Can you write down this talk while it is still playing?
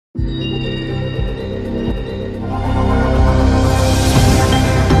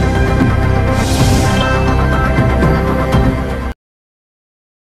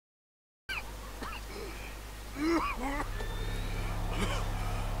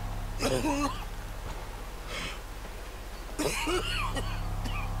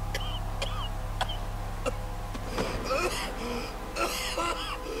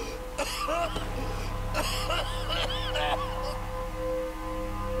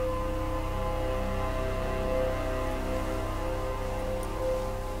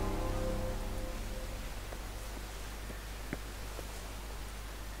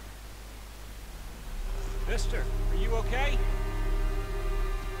Mister, are you okay?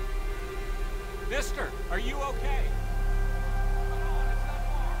 Mister, are you okay? Come on, it's not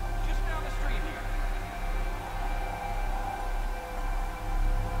far. Just down the street here.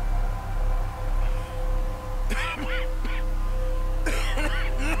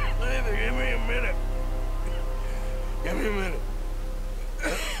 Give me a minute. Give me a minute.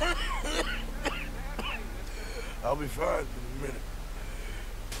 I'll be fine in a minute.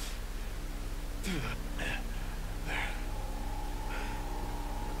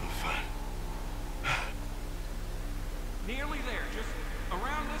 Nearly there, just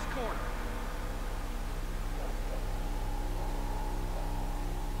around this corner.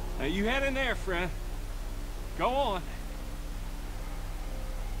 Now you head in there, friend. Go on.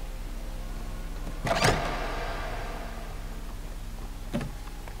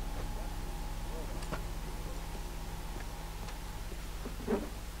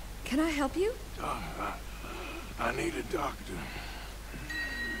 Can I help you? I need a doctor.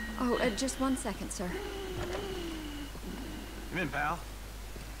 Oh, just 1 second, sir. Come in, pal.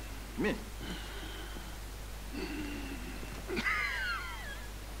 Come in.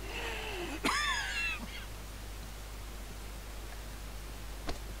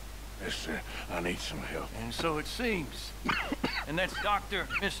 Mister, I need some help. And so it seems. And that's Dr.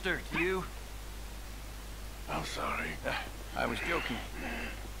 Mister to you? I'm sorry. I was joking.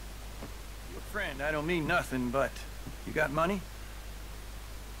 Your friend, I don't mean nothing, but you got money?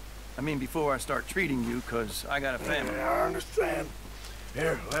 I mean, before I start treating you, 'cause I got a family. Yeah, I understand.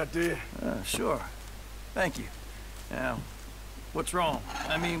 Here, that do you? Sure. Thank you. Now, what's wrong?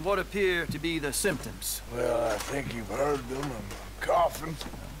 I mean, what appear to be the symptoms? Well, I think you've heard them. I'm coughing.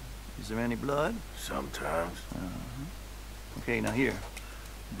 Is there any blood? Sometimes. Okay, now here.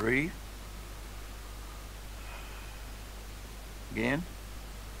 Breathe. Again.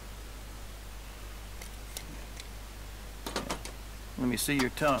 Let me see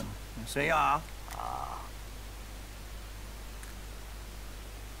your tongue. And say ah.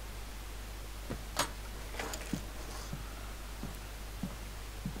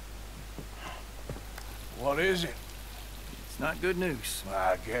 What is it? It's not good news.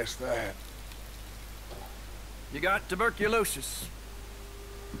 I guess that. You got tuberculosis.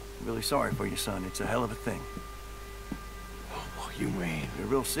 Really sorry for you, son. It's a hell of a thing. What you mean? You're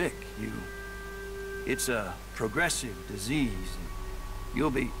real sick. It's a progressive disease. You'll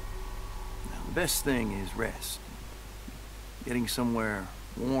be... Now, the best thing is rest. Getting somewhere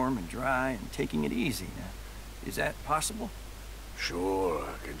warm and dry and taking it easy. Now, is that possible? Sure,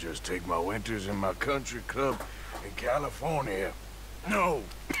 I can just take my winters in my country club in California. No,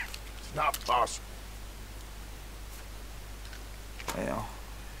 it's not possible. Well,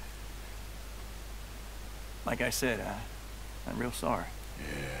 like I said, I'm real sorry.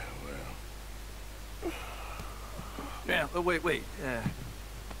 Yeah, well... Yeah, but wait.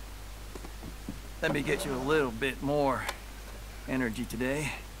 Let me get you a little bit more energy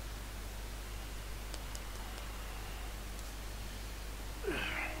today.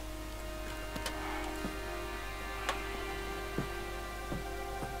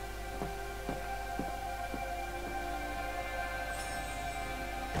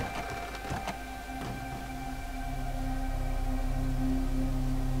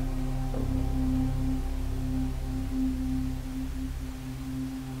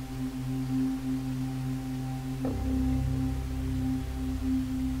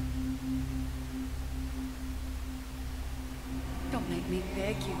 Don't make me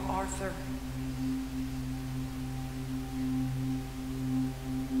beg you, Arthur.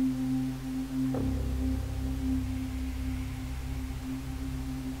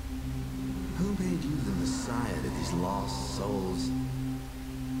 Who made you the Messiah to these lost souls?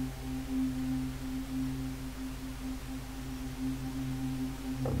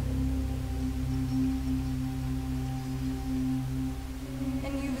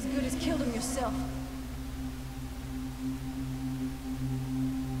 And you've as good as killed him yourself.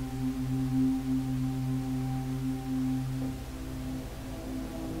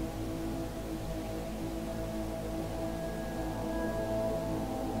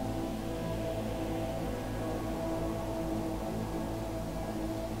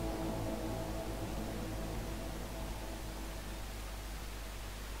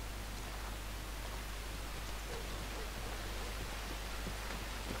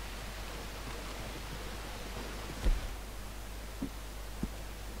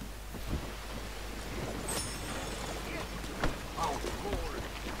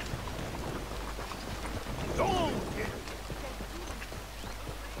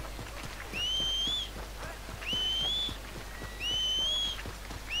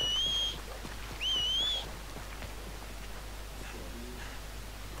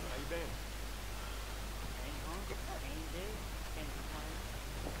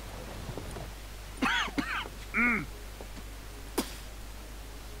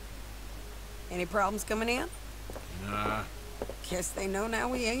 Any problems coming in? Nah. Guess they know now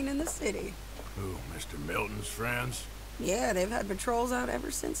we ain't in the city. Who, Mr. Milton's friends? Yeah, they've had patrols out ever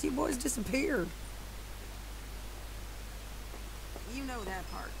since you boys disappeared. You know that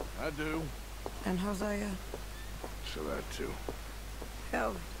part. I do. And Hosea? So that too.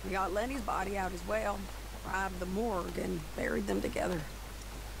 Hell, we got Lenny's body out as well. Robbed the morgue and buried them together.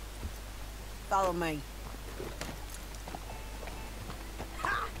 Follow me.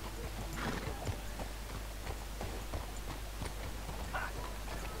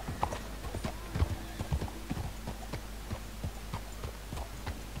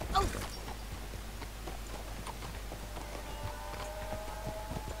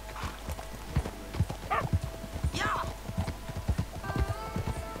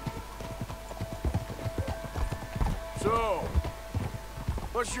 So,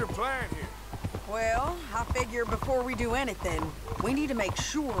 what's your plan here? Well, I figure before we do anything, we need to make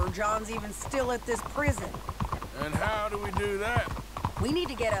sure John's even still at this prison. And how do we do that? We need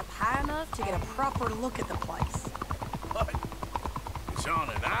to get up high enough to get a proper look at the place. What? It's on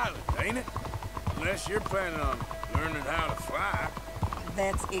an island, ain't it? Unless you're planning on learning how to fly.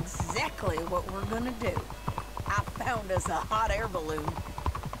 That's exactly what we're gonna do. I found us a hot air balloon.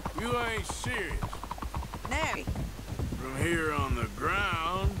 You ain't serious. Now, From here on the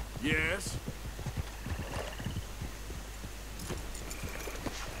ground, yes.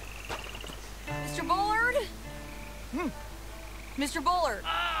 Mr. Bullard? Mr. Bullard.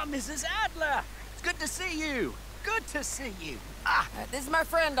 Ah, Mrs. Adler! It's good to see you. Good to see you. This is my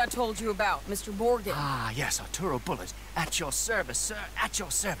friend I told you about, Mr. Morgan. Yes, Arturo Bullard. At your service, sir. At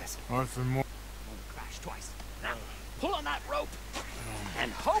your service. Arthur Moore. Won't crash twice. Now, pull on that rope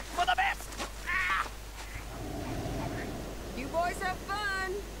and hope for the best. you boys have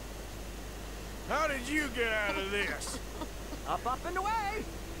fun. How did you get out of this? Up and away.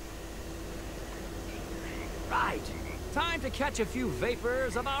 Right. Time to catch a few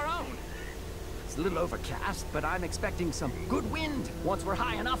vapors of our own. It's a little overcast, but I'm expecting some good wind once we're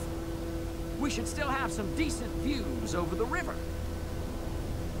high enough. We should still have some decent views over the river.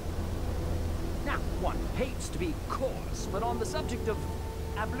 Now, one hates to be coarse, but on the subject of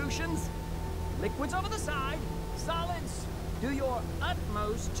ablutions, liquids over the side, solids, do your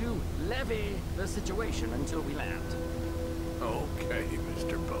utmost to levy the situation until we land. Okay,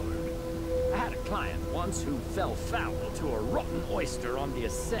 Mr. Bullard. I had a client once who fell foul to a rotten oyster on the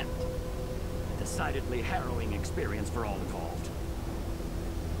ascent. A decidedly harrowing experience for all involved.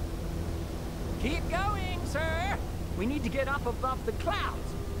 Keep going, sir! We need to get up above the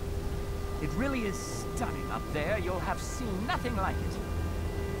clouds. It really is stunning up there. You'll have seen nothing like it.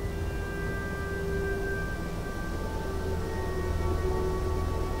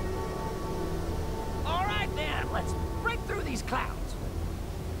 All right, then. Let's break through these clouds.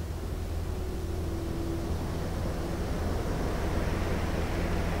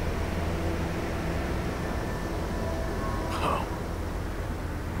 Oh,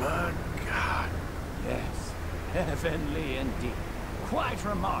 my God. Yes, heavenly indeed. Quite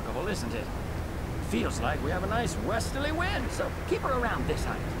remarkable, isn't it? Feels like we have a nice westerly wind, so keep her around this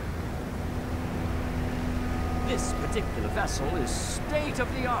height. This particular vessel is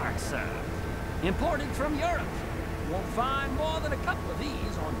state-of-the-art, sir. Imported from Europe. Won't find more than a couple of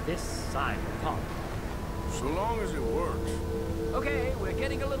these on this side of the pond. So long as it works. Okay, we're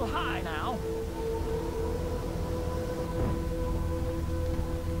getting a little high now.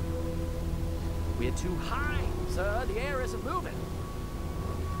 We're too high, sir. The air isn't moving.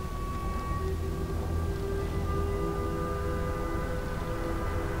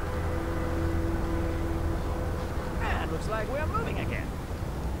 And looks like we're moving again.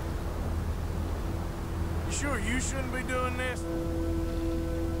 You sure you shouldn't be doing this?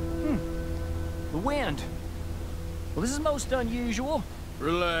 The wind. Well, this is most unusual.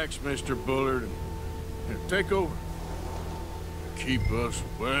 Relax, Mr. Bullard. Here, take over. Keep us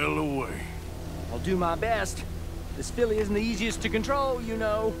well away. I'll do my best. This filly isn't the easiest to control, you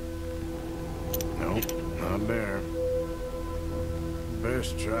know. Nope, not there.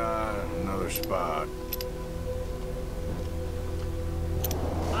 Best try another spot.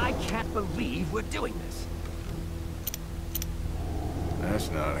 I can't believe we're doing this.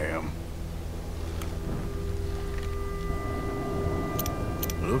 That's not him.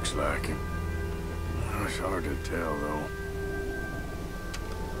 Looks like him. It's hard to tell, though.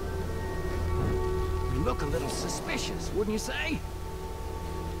 We look a little suspicious, wouldn't you say?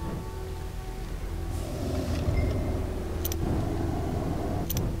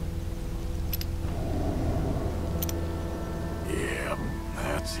 Yeah,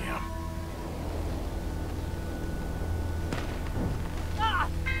 that's him. Ah!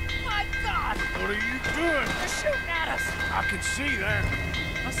 My God! see that.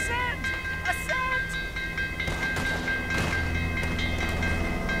 Ascend! Ascend!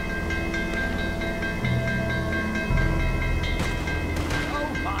 Oh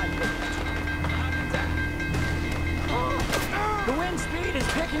my goodness. The wind speed is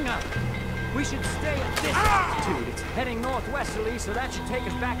picking up. We should stay at this altitude. It's heading northwesterly, so that should take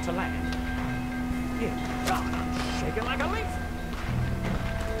us back to land. Yeah, God, I'm shaking like a leaf.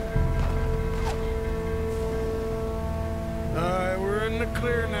 We're in the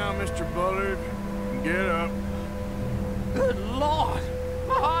clear now, Mr. Bullard. Get up. Good Lord!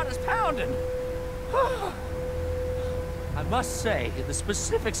 My heart is pounding. I must say, the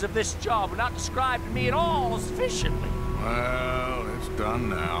specifics of this job were not described to me at all sufficiently. Well, it's done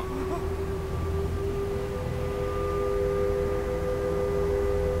now.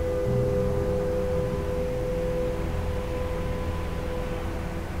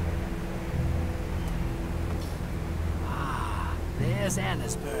 There's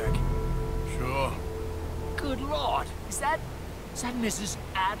Annesburg. Sure. Good Lord, is that Mrs.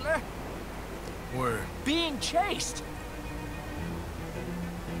 Adler? Where? Being chased.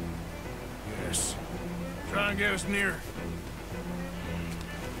 Yes. Try and get us near.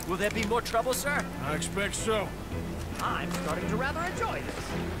 Will there be more trouble, sir? I expect so. I'm starting to rather enjoy this.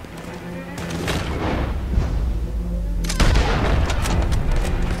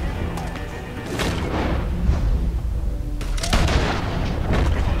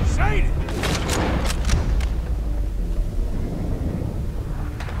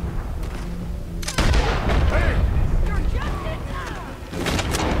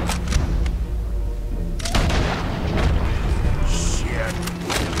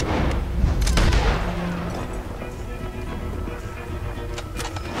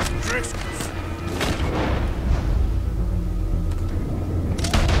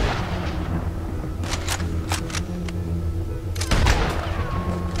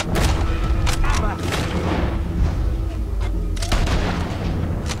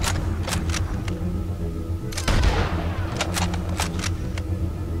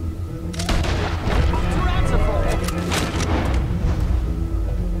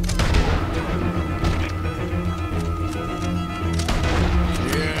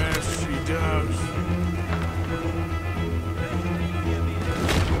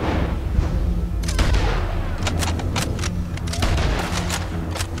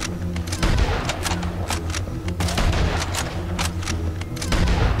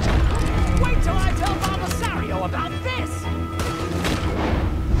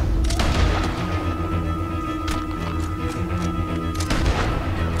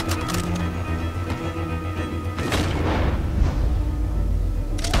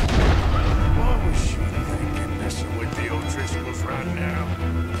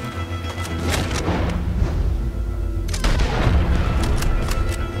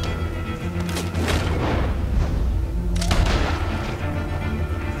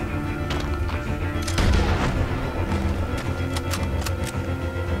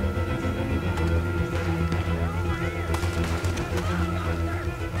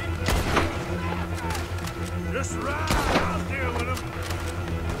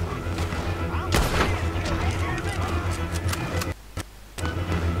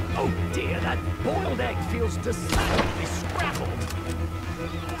 Feels decidedly scrappled.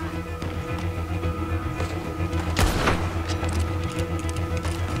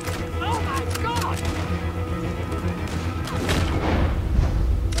 Oh my God!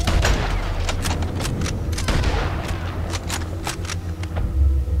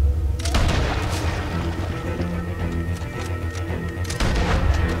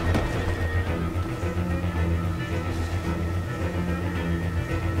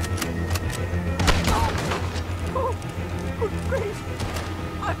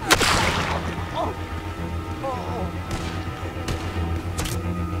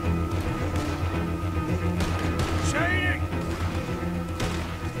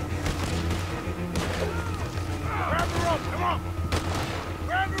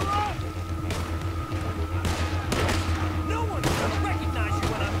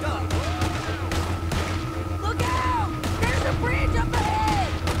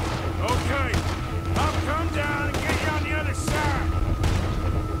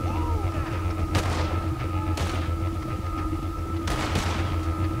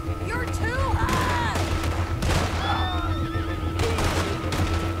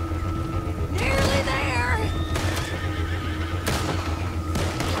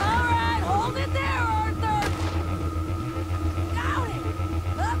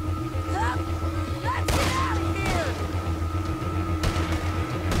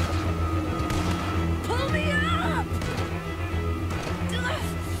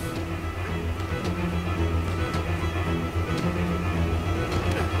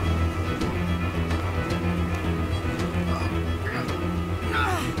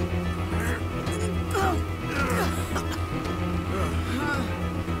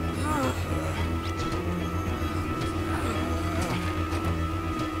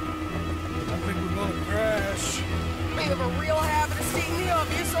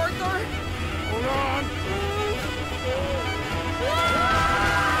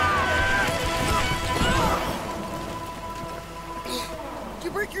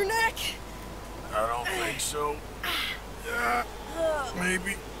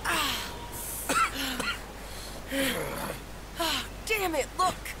 maybe? Oh, damn it,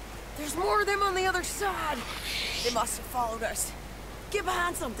 look! There's more of them on the other side. They must have followed us. Get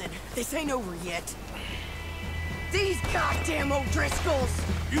behind something. This ain't over yet. These goddamn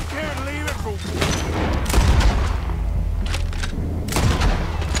O'Driscolls! You can't leave it for...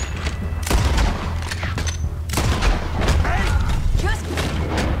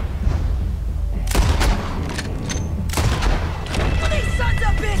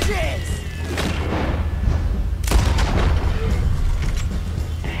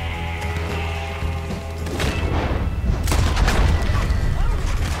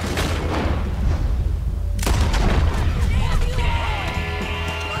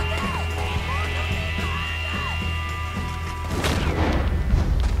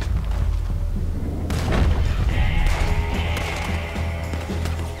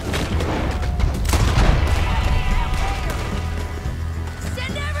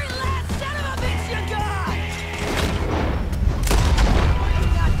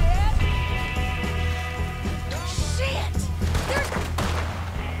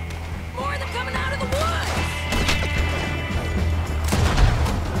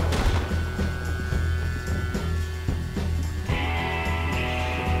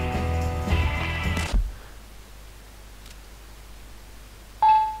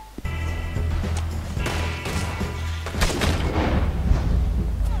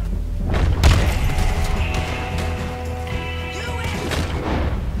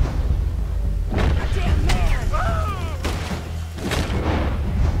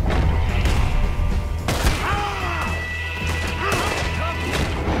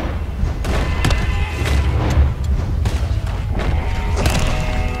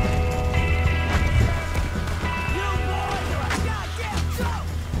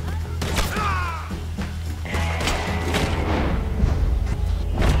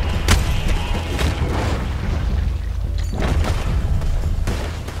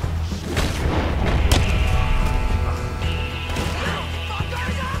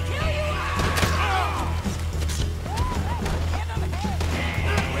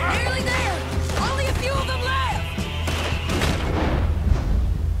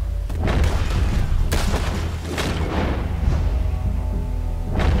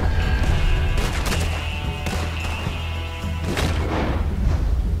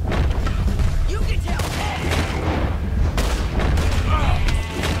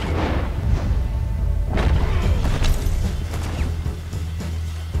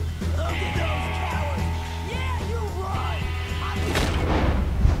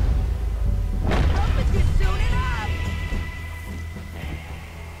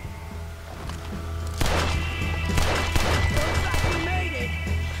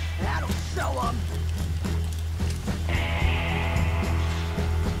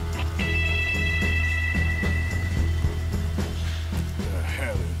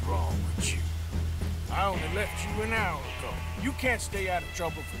 left you an hour ago. You can't stay out of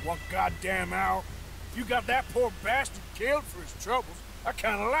trouble for one goddamn hour. You got that poor bastard killed for his troubles. I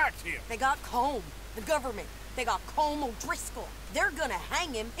kinda liked him. They got Combe, the government. They got Combe O'Driscoll. They're gonna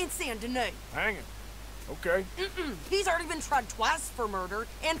hang him in Saint Denis. Hang him? Okay. He's already been tried twice for murder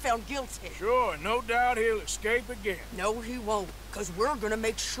and found guilty. Sure, no doubt he'll escape again. No, he won't, because we're gonna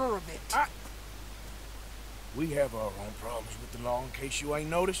make sure of it. We have our own problems with the law, in case you ain't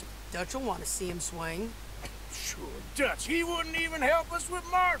noticed. Dutch will want to see him swing. Sure, Dutch, he wouldn't even help us with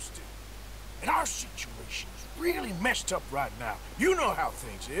Marston. And our situation's really messed up right now. You know how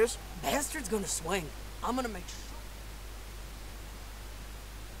things is. Bastard's gonna swing. I'm gonna make sure.